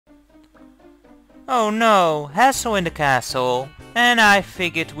Oh no, Hassel in the castle. And I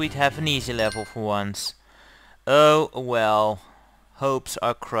figured we'd have an easy level for once. Oh well, hopes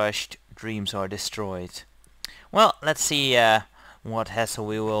are crushed, dreams are destroyed. Well, let's see what hassle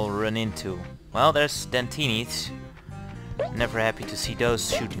we will run into. Well, there's Dentinis. Never happy to see those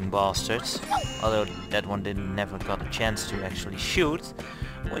shooting bastards. Although that one never got a chance to actually shoot,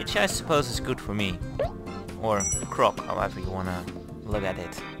 which I suppose is good for me. Or Croc, however you wanna look at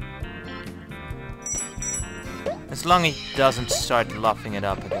it. As long as he doesn't start laughing it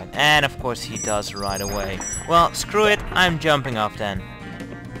up again. And of course he does right away. Well, screw it, I'm jumping off then.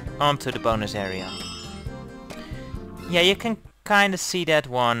 On to the bonus area. Yeah, you can kinda see that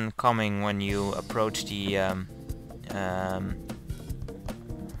one coming when you approach the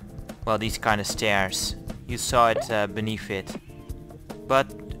well, these kind of stairs. You saw it beneath it.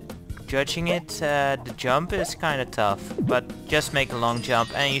 But judging it, the jump is kinda tough. But just make a long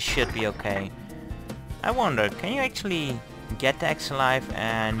jump and you should be okay. I wonder, can you actually get the X alive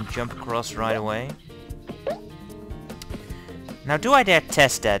and jump across right away? Now, do I dare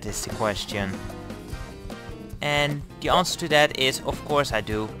test that is the question. And the answer to that is, of course I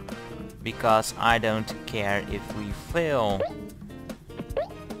do. Because I don't care if we fail.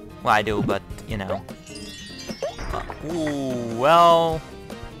 Well, I do, but, you know. Ooh, well...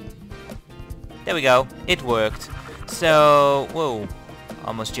 There we go, it worked. So, whoa.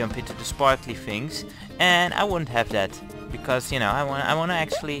 Almost jump into the sparkly things. And I wouldn't have that. Because, you know, I wanna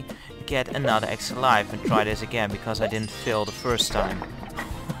actually get another X alive and try this again. Because I didn't fail the first time.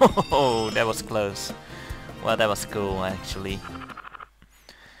 Oh, that was close. Well, that was cool, actually.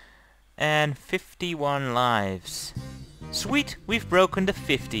 And 51 lives. Sweet, we've broken the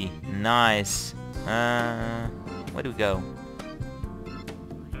 50. Nice. Where do we go?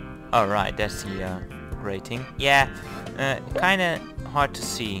 Alright, that's the rating. Yeah, kinda hard to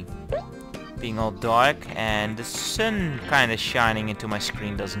see. Being all dark and the sun kinda shining into my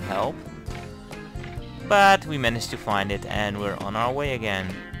screen doesn't help. But we managed to find it and we're on our way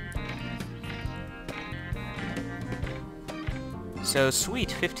again. So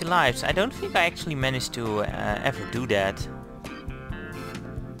sweet, 50 lives. I don't think I actually managed to ever do that.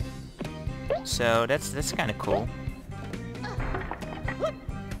 So that's kind of cool.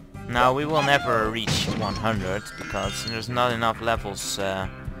 Now we will never reach 100 because there's not enough levels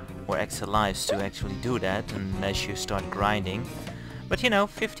or extra lives to actually do that unless you start grinding. But you know,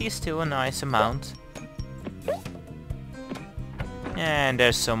 50 is still a nice amount. And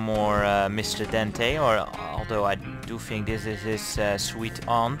there's some more Mr. Dente, or although I do think this is his sweet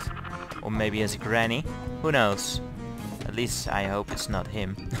aunt, or maybe his granny, who knows. At least I hope it's not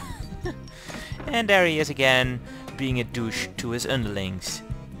him. And there he is again, being a douche to his underlings.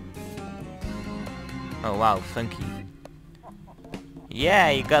 Oh wow, funky. Yeah,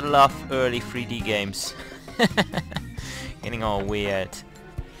 you gotta love early 3D games. Getting all weird.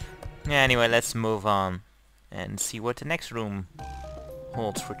 Anyway, let's move on and see what the next room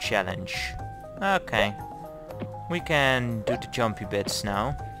holds for challenge. Okay, we can do the jumpy bits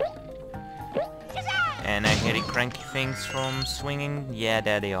now. And I hear the cranky things from swinging. Yeah,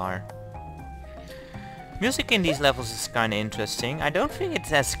 there they are. Music in these levels is kinda interesting. I don't think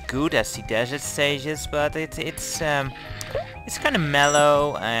it's as good as the desert stages, but it's kinda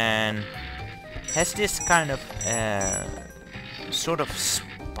mellow and has this kind of sort of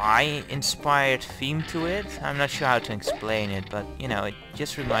spy-inspired theme to it. I'm not sure how to explain it, but you know, it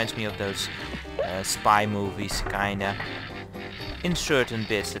just reminds me of those spy movies, kinda. In certain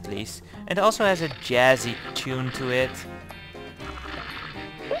bits, at least. It also has a jazzy tune to it.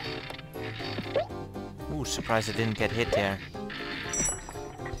 Ooh, surprised I didn't get hit there.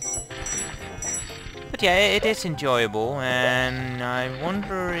 But yeah, it is enjoyable, and I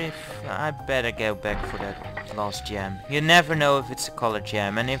wonder if I better go back for that last gem. You never know if it's a color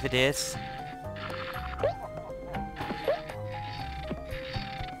gem, and if it is...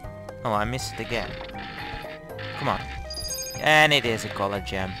 Oh, I missed it again. Come on. And it is a color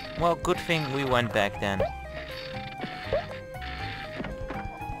gem. Well, good thing we went back then.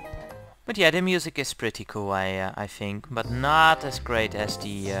 But yeah, the music is pretty cool, I think, but not as great as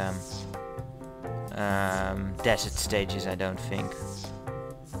the desert stages, I don't think.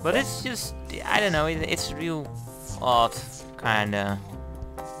 But it's just, I don't know, it's real odd, kinda.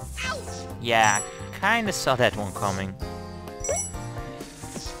 Yeah, kinda saw that one coming.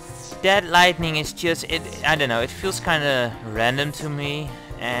 That lightning is just, I don't know, it feels kinda random to me.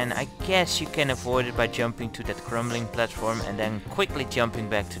 And I guess you can avoid it by jumping to that crumbling platform and then quickly jumping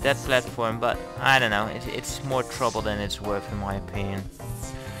back to that platform, but I don't know, it's more trouble than it's worth in my opinion.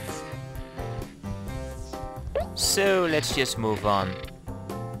 So let's just move on.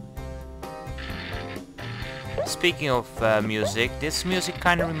 Speaking of music, this music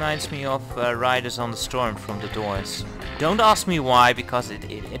kind of reminds me of Riders on the Storm from The Doors. Don't ask me why, because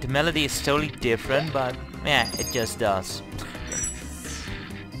the melody is totally different, but yeah, it just does.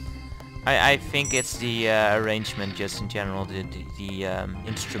 I think it's the arrangement just in general, the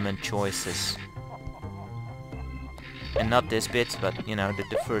instrument choices. And not this bit, but you know,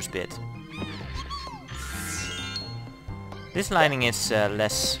 the first bit. This lighting is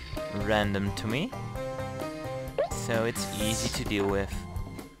less random to me, so it's easy to deal with.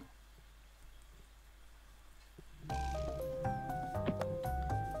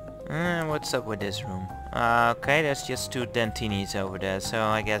 What's up with this room? Okay, there's just two Dentinis over there, so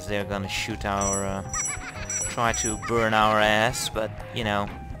I guess they're gonna shoot our... try to burn our ass, but you know,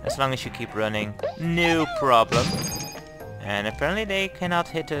 as long as you keep running, no problem. And apparently they cannot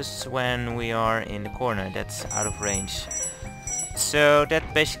hit us when we are in the corner, that's out of range. So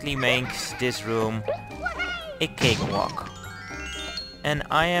that basically makes this room a cakewalk. And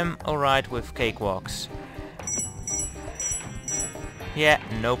I am alright with cakewalks. Yeah,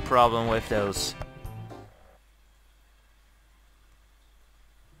 no problem with those.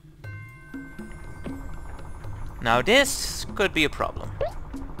 Now this could be a problem.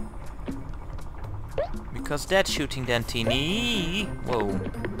 Because that shooting Dentini... Whoa.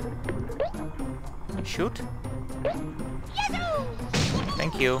 Shoot?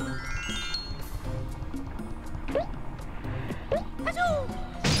 Thank you.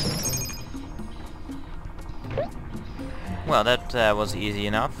 Well, that was easy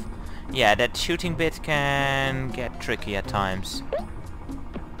enough. Yeah, that shooting bit can get tricky at times.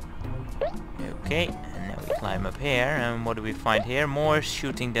 Okay, and now we climb up here, and what do we find here? More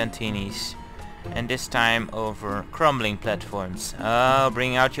shooting Dentinis. And this time over crumbling platforms. Oh,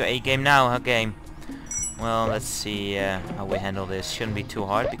 bring out your A game now, huh, game? Well, let's see how we handle this. Shouldn't be too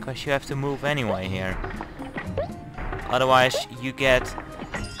hard, because you have to move anyway here. Otherwise, you get...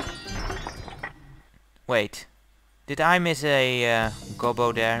 Wait. Did I miss a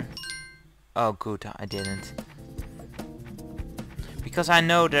gobbo there? Oh good, I didn't. Because I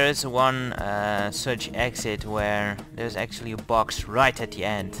know there is one such exit where there's actually a box right at the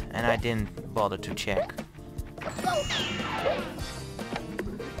end, and I didn't bother to check.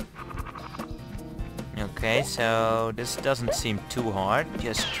 Okay, so this doesn't seem too hard.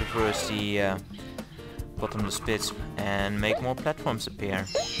 Just traverse the bottomless pits and make more platforms appear.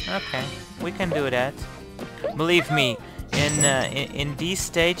 Okay, we can do that. Believe me, in these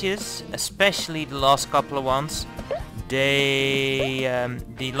stages, especially the last couple of ones,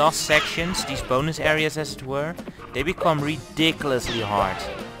 the last sections, these bonus areas as it were, they become ridiculously hard.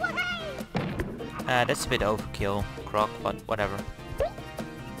 That's a bit overkill, Croc, but whatever.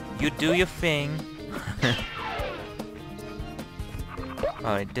 You do your thing.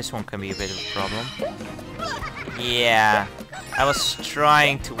 Oh, this one can be a bit of a problem. Yeah, I was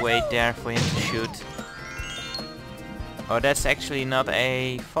trying to wait there for him to shoot. Oh, that's actually not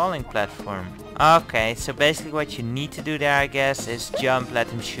a falling platform. Okay, so basically what you need to do there, I guess, is jump, let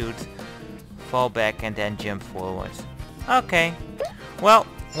him shoot, fall back, and then jump forward. Okay. Well,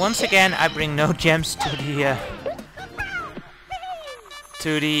 once again, I bring no gems to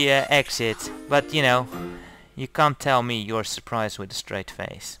the exit. But you know, you can't tell me you're surprised with a straight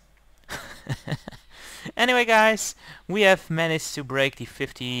face. Anyway, guys, we have managed to break the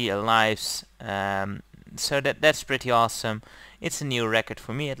 50 lives. So that's pretty awesome. It's a new record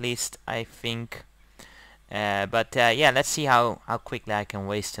for me, at least, I think. But yeah, let's see how quickly I can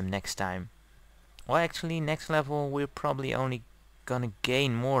waste them next time. Well, actually, next level we're probably only gonna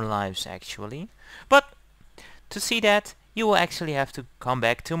gain more lives, actually. But to see that, you will actually have to come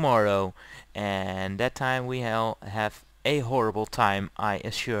back tomorrow. And that time we'll have a horrible time, I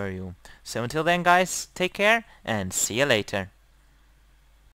assure you. So until then, guys, take care and see you later.